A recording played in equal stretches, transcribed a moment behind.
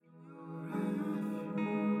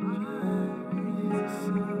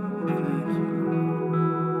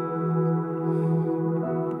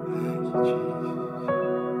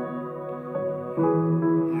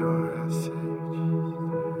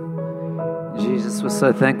Jesus, we're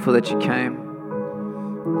so thankful that you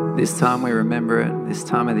came. This time we remember it, this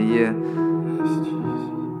time of the year.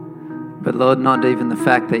 But Lord, not even the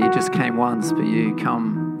fact that you just came once, but you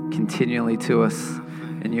come continually to us.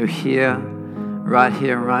 And you're here and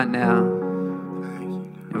right now,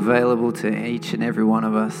 available to each and every one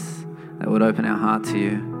of us that would open our heart to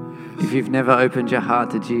you. If you've never opened your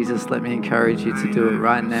heart to Jesus, let me encourage you to do it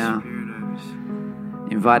right now.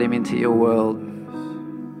 Invite him into your world.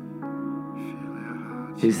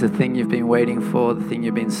 He's the thing you've been waiting for, the thing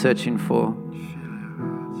you've been searching for.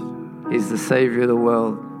 He's the Savior of the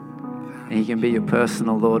world, and he can be your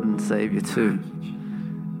personal Lord and Savior too.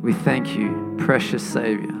 We thank you, precious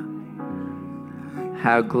Savior.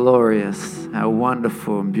 How glorious, how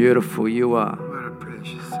wonderful and beautiful you are. What a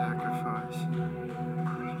precious sacrifice.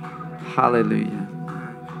 Hallelujah.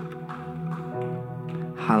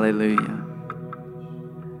 Hallelujah.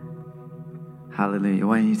 Hallelujah.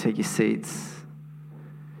 Why don't you take your seats?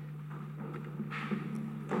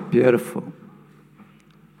 Beautiful.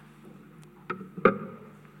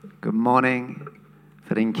 Good morning.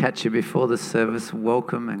 If I didn't catch you before the service,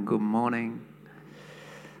 welcome and good morning.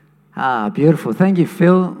 Beautiful. Thank you,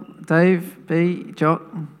 Phil, Dave, B, Jock.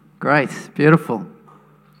 Great. Beautiful.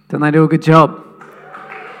 Don't they do a good job?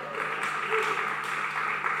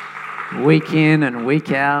 Week in and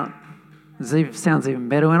week out. Sounds even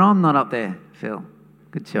better when I'm not up there, Phil.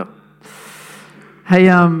 Good job. Hey,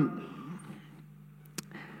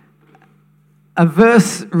 a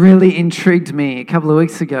verse really intrigued me. A couple of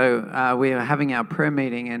weeks ago, we were having our prayer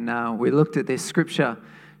meeting and we looked at this scripture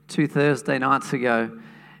 2 Thursday nights ago.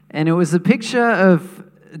 And it was a picture of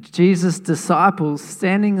Jesus' disciples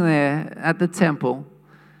standing there at the temple,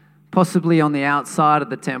 possibly on the outside of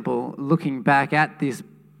the temple, looking back at this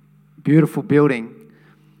beautiful building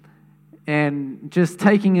and just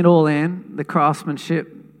taking it all in, the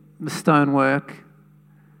craftsmanship, the stonework,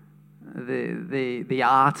 the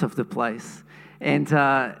art of the place. And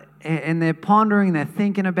they're pondering, they're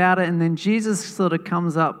thinking about it, and then Jesus sort of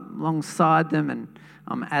comes up alongside them, and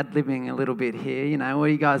I'm ad-libbing a little bit here, you know, what are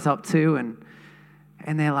you guys up to?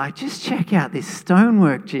 And they're like, just check out this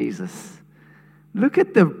stonework, Jesus. Look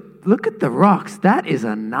at the rocks. That is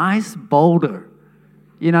a nice boulder.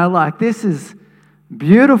 You know, like this is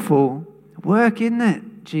beautiful work, isn't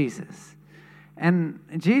it, Jesus? And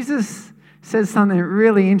Jesus says something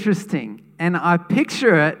really interesting, and I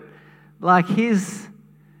picture it like his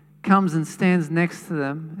comes and stands next to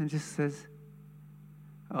them and just says,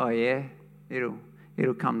 oh yeah, it'll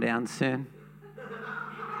come down soon.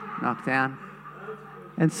 Knock down.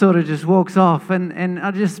 And sort of just walks off. And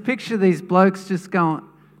I just picture these blokes just going,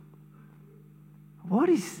 what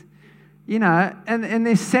is, you know, and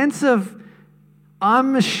this sense of,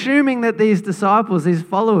 I'm assuming that these disciples, these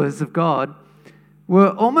followers of God,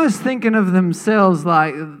 were almost thinking of themselves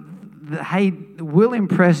like, hey, we'll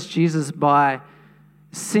impress Jesus by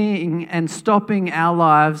seeing and stopping our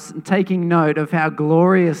lives and taking note of how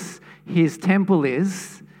glorious his temple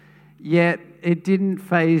is, yet it didn't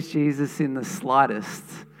faze Jesus in the slightest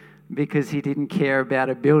because he didn't care about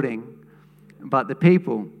a building, but the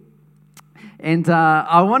people. And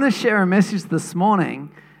I want to share a message this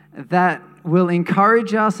morning that will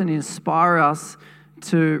encourage us and inspire us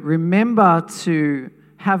to remember to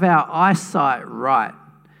have our eyesight right.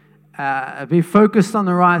 Be focused on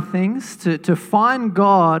the right things, to find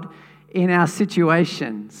God in our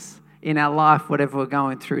situations, in our life, whatever we're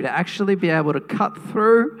going through, to actually be able to cut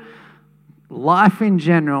through life in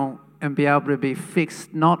general and be able to be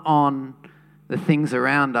fixed not on the things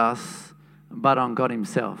around us, but on God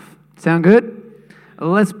himself. Sound good?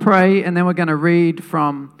 Let's pray, and then we're going to read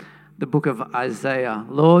from the book of Isaiah.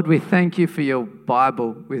 Lord, we thank you for your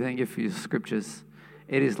Bible. We thank you for your scriptures.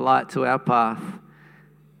 It is light to our path.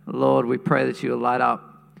 Lord, we pray that you will light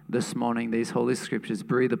up this morning these holy scriptures.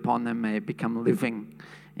 Breathe upon them. May it become living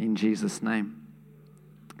in Jesus' name.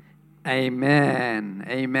 Amen.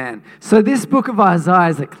 Amen. So this book of Isaiah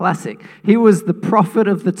is a classic. He was the prophet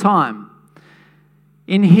of the time.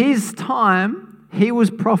 In his time, he was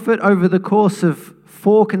prophet over the course of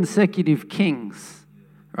 4 consecutive kings,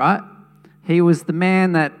 right? He was the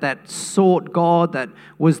man that sought God, that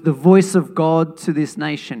was the voice of God to this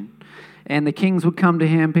nation. And the kings would come to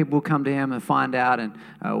him, people would come to him and find out and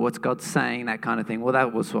what's God saying, that kind of thing. Well,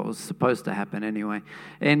 that was what was supposed to happen anyway.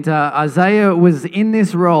 And Isaiah was in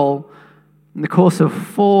this role in the course of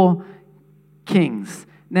 4 kings.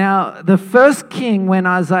 Now, the first king when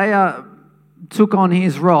Isaiah took on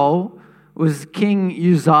his role was King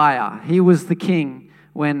Uzziah. He was the king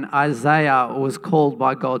when Isaiah was called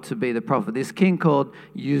by God to be the prophet. This king called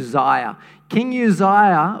Uzziah. King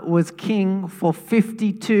Uzziah was king for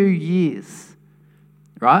 52 years.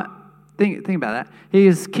 right? Think about that. He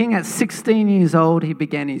is king at 16 years old. He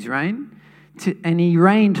began his reign, and he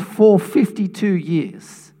reigned for 52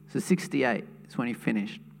 years. So 68 is when he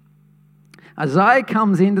finished. Isaiah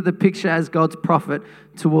comes into the picture as God's prophet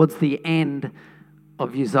towards the end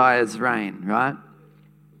of Uzziah's reign, right?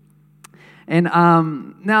 And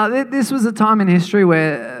now this was a time in history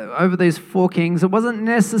where over these 4 kings, it wasn't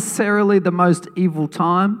necessarily the most evil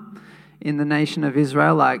time in the nation of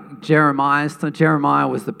Israel, like Jeremiah. So Jeremiah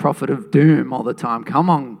was the prophet of doom all the time. Come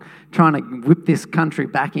on, trying to whip this country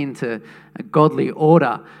back into a godly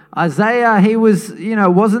order. Isaiah, he was,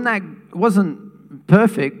 wasn't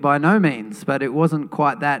perfect by no means, but it wasn't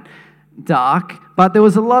quite that dark. But there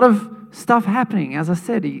was a lot of stuff happening. As I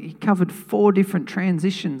said, he covered 4 different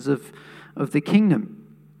transitions of the kingdom.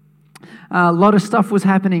 A lot of stuff was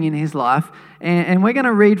happening in his life, and we're going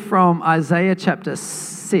to read from Isaiah chapter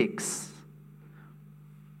 6.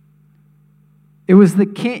 It was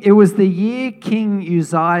the year King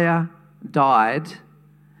Uzziah died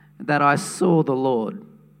that I saw the Lord.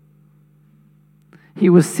 He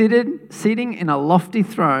was sitting in a lofty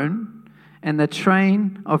throne, and the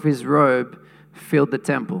train of his robe filled the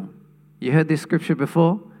temple. You heard this scripture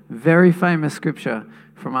before? Very famous scripture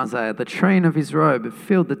from Isaiah. The train of his robe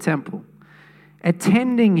filled the temple.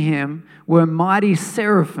 Attending him were mighty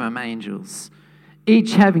seraphim angels,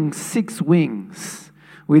 each having 6 wings.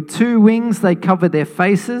 With 2 wings they covered their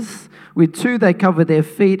faces, with 2 they covered their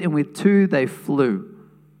feet, and with 2 they flew.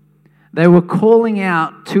 They were calling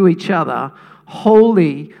out to each other,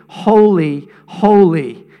 "Holy, holy,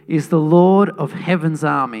 holy is the Lord of heaven's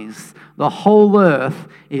armies. The whole earth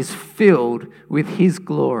is filled with his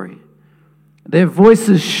glory." Their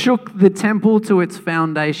voices shook the temple to its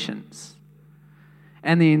foundations,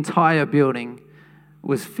 and the entire building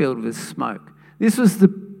was filled with smoke. This was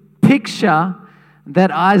the picture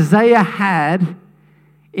that Isaiah had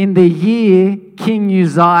in the year King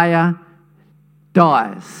Uzziah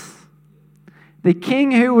dies. The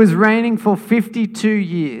king who was reigning for 52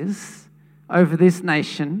 years over this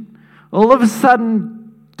nation, all of a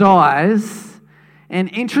sudden dies. And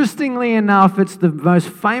interestingly enough, it's the most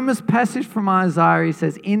famous passage from Isaiah. He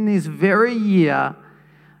says, "In this very year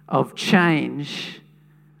of change,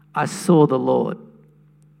 I saw the Lord."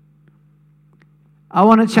 I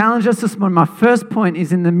want to challenge us this morning. My first point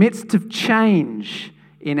is, in the midst of change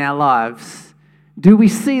in our lives, do we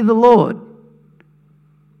see the Lord?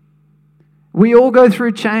 We all go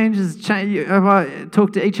through changes. If I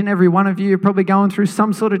talk to each and every one of you, you're probably going through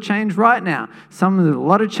some sort of change right now. A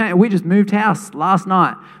lot of change. We just moved house last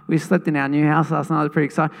night. We slept in our new house last night. It was pretty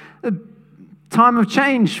exciting. A time of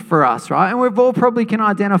change for us, right? And we've all probably can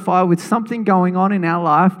identify with something going on in our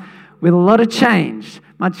life with a lot of change.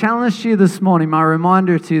 My challenge to you this morning, my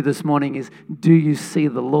reminder to you this morning is, do you see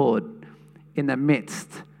the Lord in the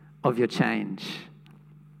midst of your change?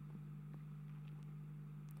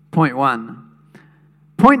 Point 1.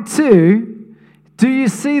 Point 2, do you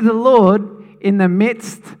see the Lord in the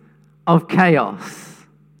midst of chaos?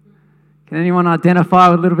 Can anyone identify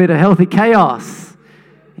with a little bit of healthy chaos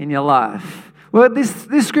in your life? Well,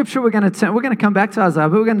 this scripture we're going to come back to Isaiah,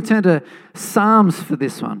 but we're going to turn to Psalms for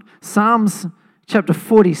this one. Psalms chapter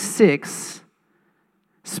 46.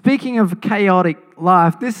 Speaking of chaotic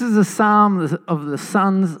life, this is a psalm of the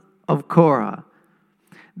sons of Korah.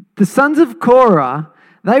 The sons of Korah,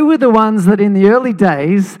 they were the ones that in the early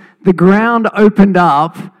days, the ground opened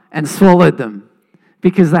up and swallowed them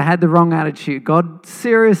because they had the wrong attitude. God's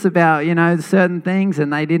serious about, certain things,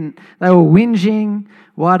 and they were whinging.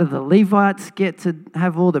 Why do the Levites get to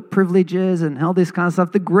have all the privileges and all this kind of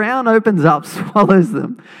stuff? The ground opens up, swallows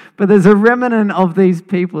them. But there's a remnant of these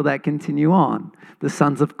people that continue on, the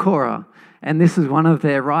sons of Korah. And this is one of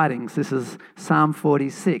their writings. This is Psalm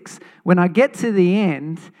 46. When I get to the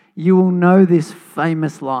end, you will know this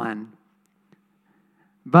famous line.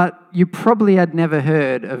 But you probably had never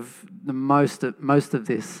heard of the most of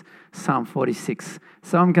this, Psalm 46.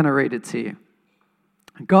 So I'm going to read it to you.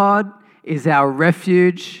 God is our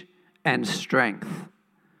refuge and strength,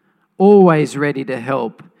 always ready to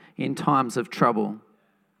help in times of trouble.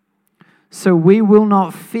 So we will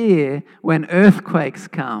not fear when earthquakes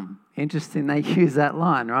come. Interesting, they use that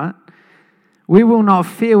line, right? We will not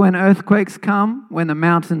fear when earthquakes come, when the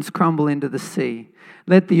mountains crumble into the sea.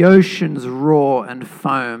 Let the oceans roar and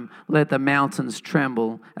foam. Let the mountains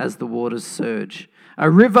tremble as the waters surge.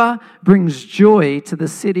 A river brings joy to the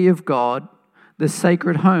city of God, the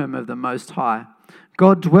sacred home of the Most High.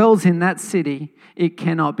 God dwells in that city. It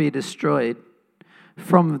cannot be destroyed.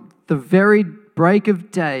 From the very break of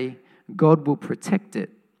day, God will protect it.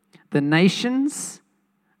 The nations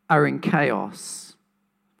are in chaos,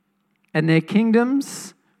 and their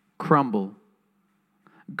kingdoms crumble.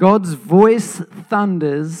 God's voice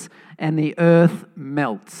thunders and the earth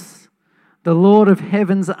melts. The Lord of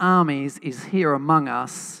heaven's armies is here among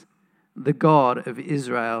us. The God of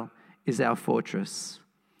Israel is our fortress.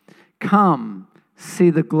 Come,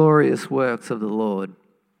 see the glorious works of the Lord.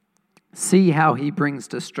 See how he brings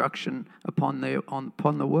destruction upon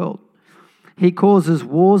the world. He causes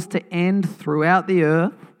wars to end throughout the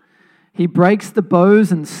earth. He breaks the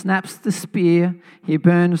bows and snaps the spear. He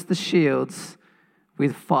burns the shields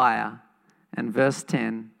with fire. And verse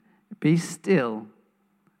 10, be still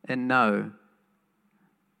and know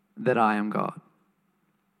that I am God.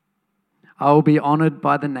 I will be honored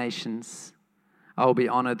by the nations. I will be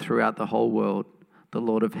honored throughout the whole world. The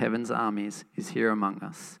Lord of heaven's armies is here among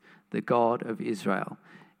us. The God of Israel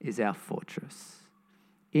is our fortress.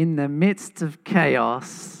 In the midst of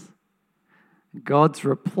chaos, God's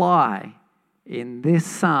reply in this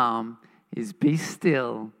psalm is be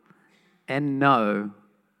still and know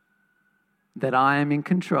that I am in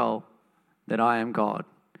control, that I am God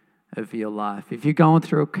of your life. If you're going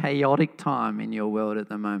through a chaotic time in your world at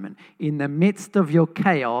the moment, in the midst of your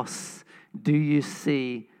chaos, do you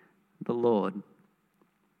see the Lord?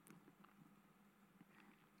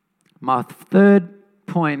 My third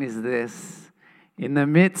point is this. In the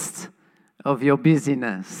midst of your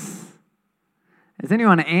busyness. Has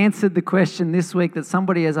anyone answered the question this week that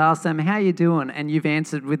somebody has asked them, how are you doing? And you've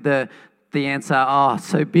answered with the answer, oh,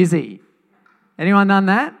 so busy. Anyone done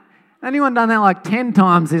that? Anyone done that like 10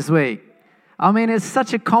 times this week? I mean, it's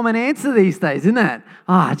such a common answer these days, isn't it?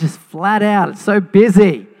 Oh, just flat out, it's so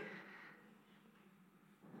busy.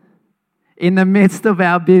 In the midst of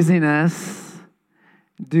our busyness,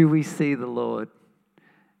 do we see the Lord?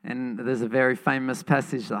 And there's a very famous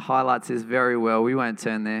passage that highlights this very well. We won't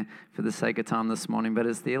turn there for the sake of time this morning, but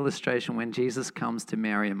it's the illustration when Jesus comes to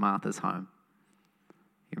Mary and Martha's home.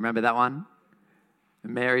 You remember that one?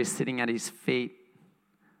 Mary's sitting at his feet.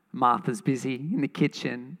 Martha's busy in the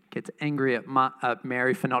kitchen, gets angry at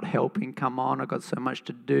Mary for not helping. Come on, I've got so much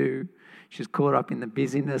to do. She's caught up in the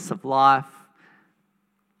busyness of life.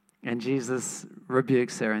 And Jesus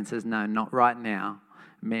rebukes her and says, no, not right now.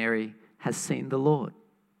 Mary has seen the Lord.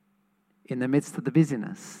 In the midst of the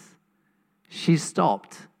busyness, she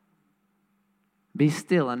stopped. Be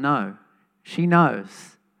still and know. She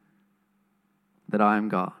knows that I am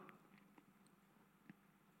God.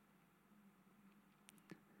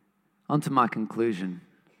 On to my conclusion.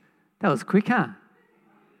 That was quick, huh?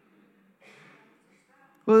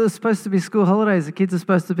 Well, it was supposed to be school holidays. The kids are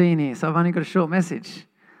supposed to be in here, so I've only got a short message.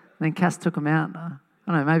 And then Cass took them out. I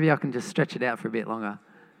don't know, maybe I can just stretch it out for a bit longer.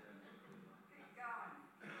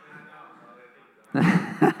 I'm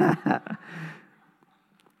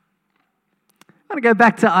going to go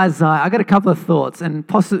back to Isaiah. I got a couple of thoughts, and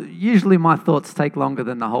usually my thoughts take longer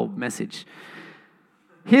than the whole message.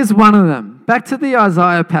 Here's one of them. Back to the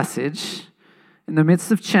Isaiah passage. In the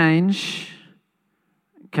midst of change,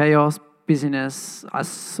 chaos, busyness, I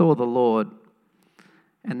saw the Lord,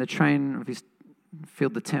 and the train of his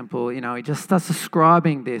filled the temple. You know, he just starts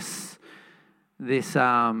describing this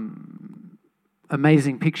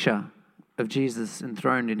amazing picture of Jesus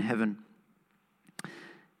enthroned in heaven.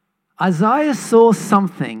 Isaiah saw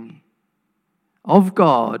something of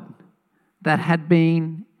God that had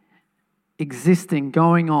been existing,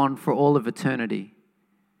 going on for all of eternity.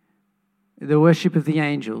 The worship of the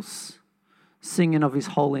angels, singing of his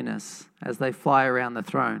holiness as they fly around the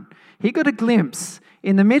throne. He got a glimpse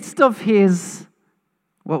in the midst of his,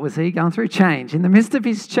 what was he going through? Change. In the midst of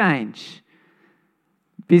his change,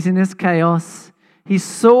 busyness, chaos, he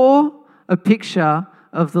saw a picture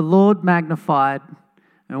of the Lord magnified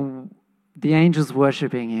and the angels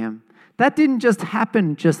worshiping him. That didn't just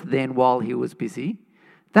happen just then while he was busy.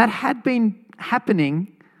 That had been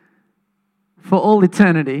happening for all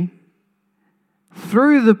eternity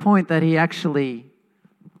through the point that he actually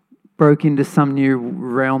broke into some new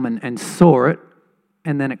realm and saw it,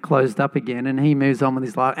 and then it closed up again and he moves on with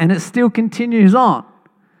his life and it still continues on.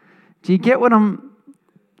 Do you get what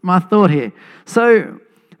my thought here? So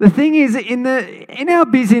the thing is, in our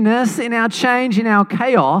busyness, in our change, in our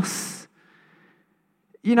chaos,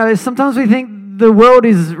 you know, sometimes we think the world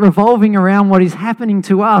is revolving around what is happening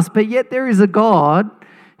to us, but yet there is a God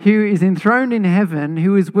who is enthroned in heaven,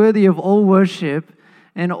 who is worthy of all worship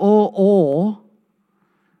and all awe,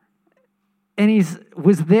 and he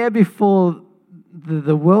was there before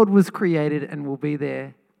the world was created and will be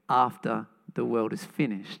there after the world is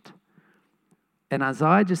finished. And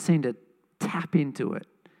Isaiah just seemed to tap into it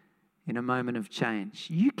in a moment of change.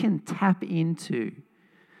 You can tap into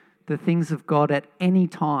the things of God at any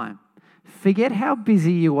time. Forget how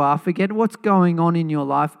busy you are. Forget what's going on in your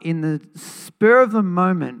life. In the spur of the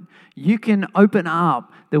moment, you can open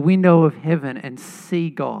up the window of heaven and see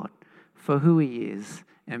God for who He is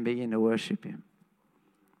and begin to worship Him.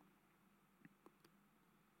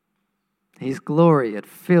 His glory, it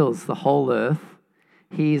fills the whole earth.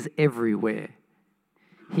 He is everywhere.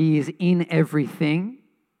 He is in everything.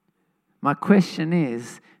 My question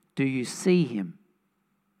is, do you see Him?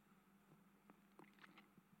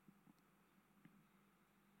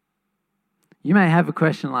 You may have a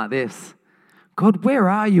question like this. God, where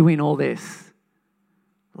are you in all this?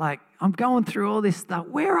 Like, I'm going through all this stuff.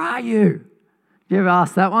 Where are you? You ever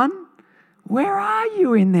asked that one? Where are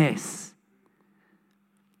you in this?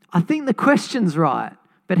 I think the question's right,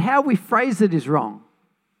 but how we phrase it is wrong.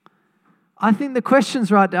 I think the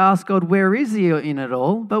question's right to ask God, where is He in it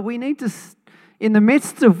all? But we need to, in the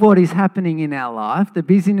midst of what is happening in our life, the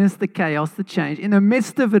busyness, the chaos, the change, in the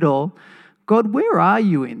midst of it all, God, where are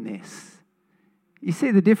you in this? You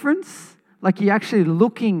see the difference? Like you're actually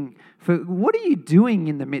looking for, what are you doing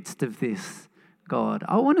in the midst of this, God?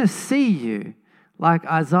 I want to see you. Like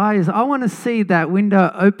Isaiah, I want to see that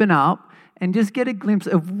window open up and just get a glimpse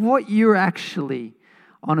of what you're actually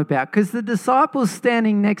on about. Because the disciples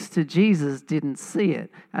standing next to Jesus didn't see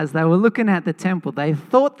it. As they were looking at the temple, they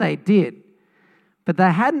thought they did, but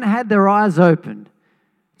they hadn't had their eyes opened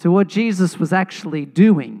to what Jesus was actually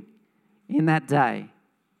doing in that day.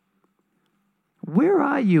 Where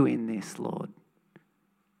are you in this, Lord?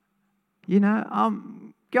 You know,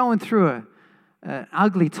 I'm going through an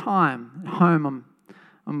ugly time at home.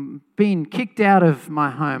 I'm being kicked out of my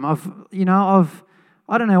home.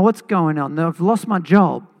 I don't know what's going on. I've lost my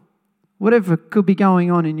job. Whatever could be going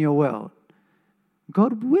on in your world.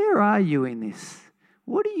 God, where are you in this?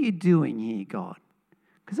 What are you doing here, God?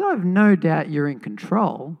 Because I have no doubt you're in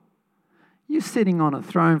control. You're sitting on a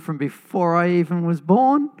throne from before I even was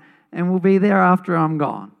born, and will be there after I'm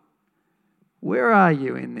gone. Where are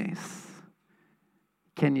you in this?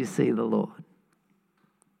 Can you see the Lord?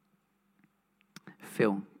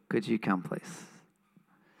 Phil, could you come, please?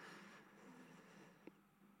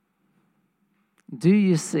 Do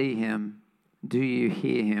you see Him? Do you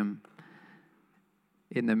hear Him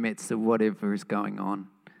in the midst of whatever is going on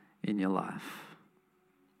in your life?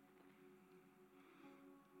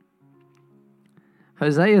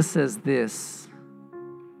 Hosea says this,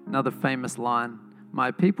 another famous line,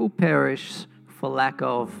 my people perish for lack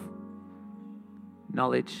of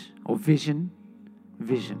knowledge or vision.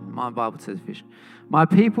 Vision. My Bible says vision. My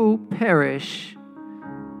people perish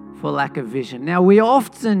for lack of vision. Now, we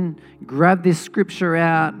often grab this scripture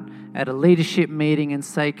out at a leadership meeting and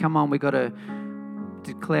say, come on, we've got to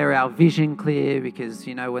declare our vision clear because,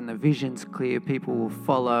 you know, when the vision's clear, people will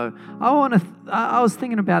follow. I was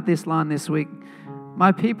thinking about this line this week.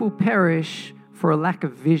 My people perish for a lack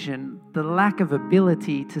of vision, the lack of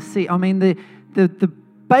ability to see. I mean, the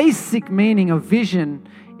basic meaning of vision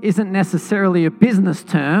isn't necessarily a business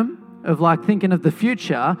term of like thinking of the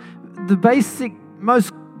future. The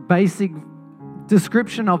most basic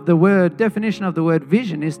definition of the word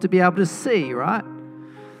vision is to be able to see, right?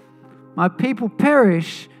 My people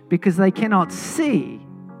perish because they cannot see.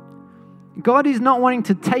 God is not wanting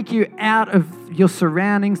to take you out of your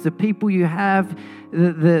surroundings, the people you have,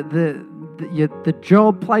 the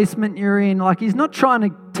job placement you're in. Like, He's not trying to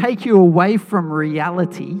take you away from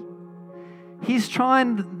reality. He's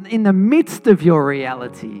trying, in the midst of your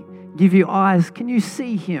reality, give you eyes. Can you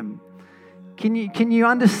see Him? Can you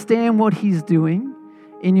understand what He's doing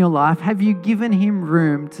in your life? Have you given Him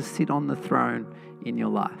room to sit on the throne in your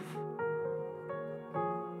life?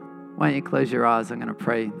 Why don't you close your eyes? I'm going to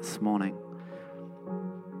pray this morning.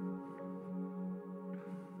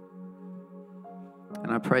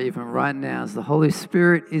 And I pray even right now as the Holy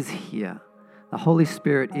Spirit is here. The Holy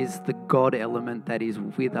Spirit is the God element that is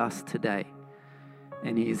with us today.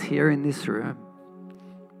 And He is here in this room.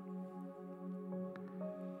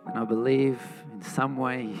 And I believe in some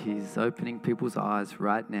way He's opening people's eyes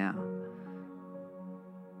right now.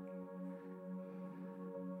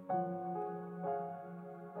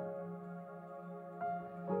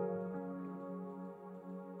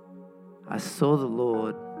 I saw the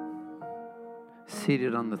Lord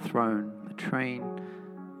seated on the throne. The train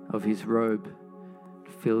of His robe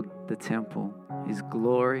filled the temple. His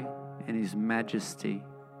glory and His majesty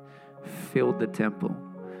filled the temple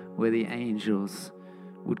where the angels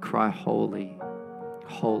would cry, holy,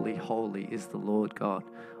 holy, holy is the Lord God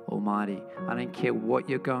Almighty. I don't care what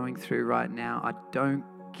you're going through right now. I don't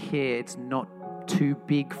care. It's not too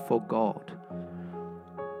big for God.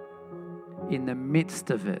 In the midst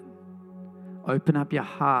of it, Open up your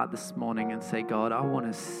heart this morning and say, God, I want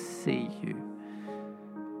to see you.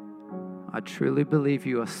 I truly believe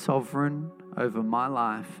you are sovereign over my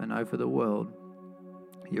life and over the world.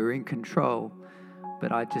 You're in control,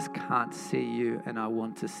 but I just can't see you, and I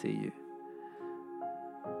want to see you.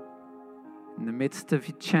 In the midst of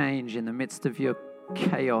your change, in the midst of your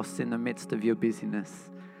chaos, in the midst of your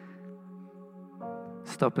busyness,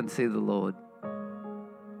 stop and see the Lord.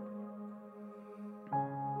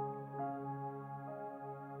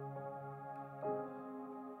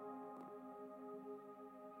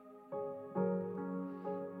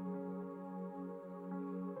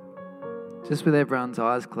 Just with everyone's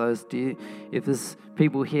eyes closed, if there's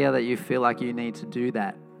people here that you feel like you need to do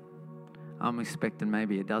that, I'm expecting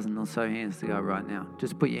maybe a dozen or so hands to go right now.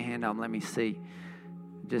 Just put your hand up and let me see.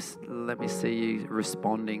 Just let me see you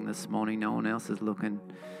responding this morning. No one else is looking.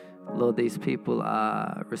 Lord, these people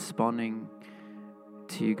are responding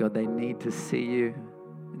to you, God. They need to see you,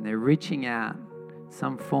 and they're reaching out,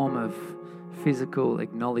 some form of physical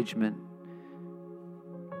acknowledgement.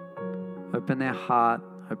 Open their heart,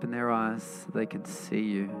 open their eyes so they can see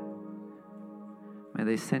you. May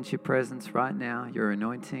they sense your presence right now, your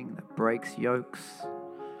anointing that breaks yokes,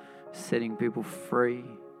 setting people free.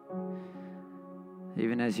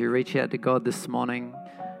 Even as you reach out to God this morning,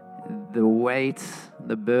 the weight,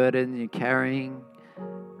 the burden you're carrying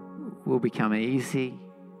will become easy,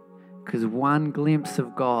 because one glimpse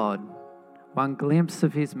of God, one glimpse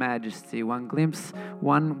of His majesty, one glimpse,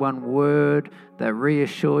 one word that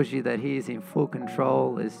reassures you that He is in full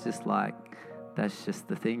control is just like, that's just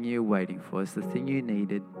the thing you're waiting for. It's the thing you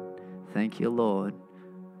needed. Thank you, Lord.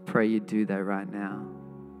 Pray you do that right now.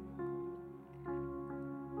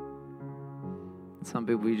 Some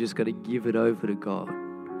people, you just got to give it over to God.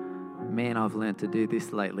 Man, I've learned to do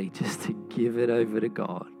this lately, just to give it over to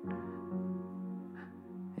God.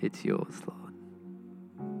 It's yours, Lord.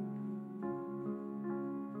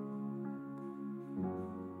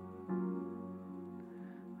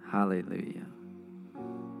 Hallelujah.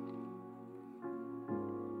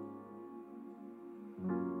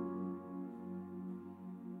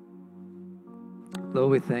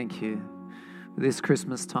 Lord, we thank you for this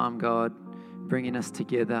Christmas time, God, bringing us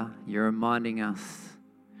together. You're reminding us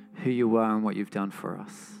who you are and what you've done for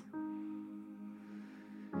us.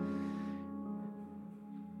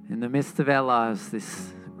 In the midst of our lives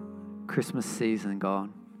this Christmas season, God,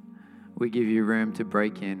 we give you room to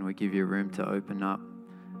break in. We give you room to open up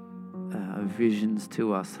visions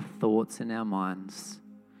to us, thoughts in our minds.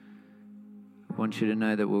 We want you to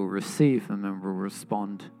know that we'll receive them and we'll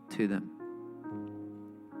respond to them.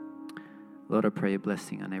 Lord, I pray a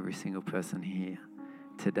blessing on every single person here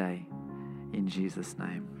today. In Jesus'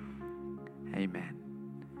 name, amen.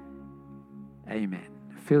 Amen.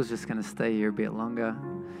 Phil's just going to stay here a bit longer.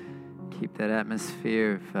 Keep that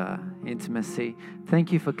atmosphere of intimacy.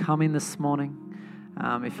 Thank you for coming this morning.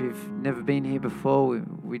 If you've never been here before,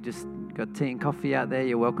 we just got tea and coffee out there.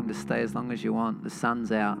 You're welcome to stay as long as you want. The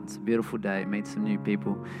sun's out. It's a beautiful day. Meet some new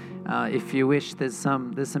people. If you wish, there's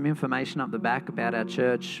some information up the back about our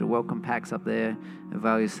church. Welcome packs up there.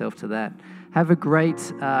 Avail yourself to that. Have a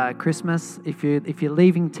great Christmas. If you're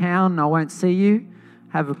leaving town, I won't see you.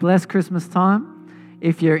 Have a blessed Christmas time.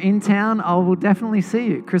 If you're in town, I will definitely see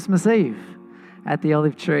you Christmas Eve at the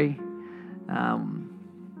Olive Tree,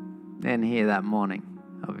 and here that morning,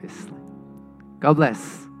 obviously. God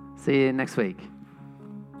bless. See you next week.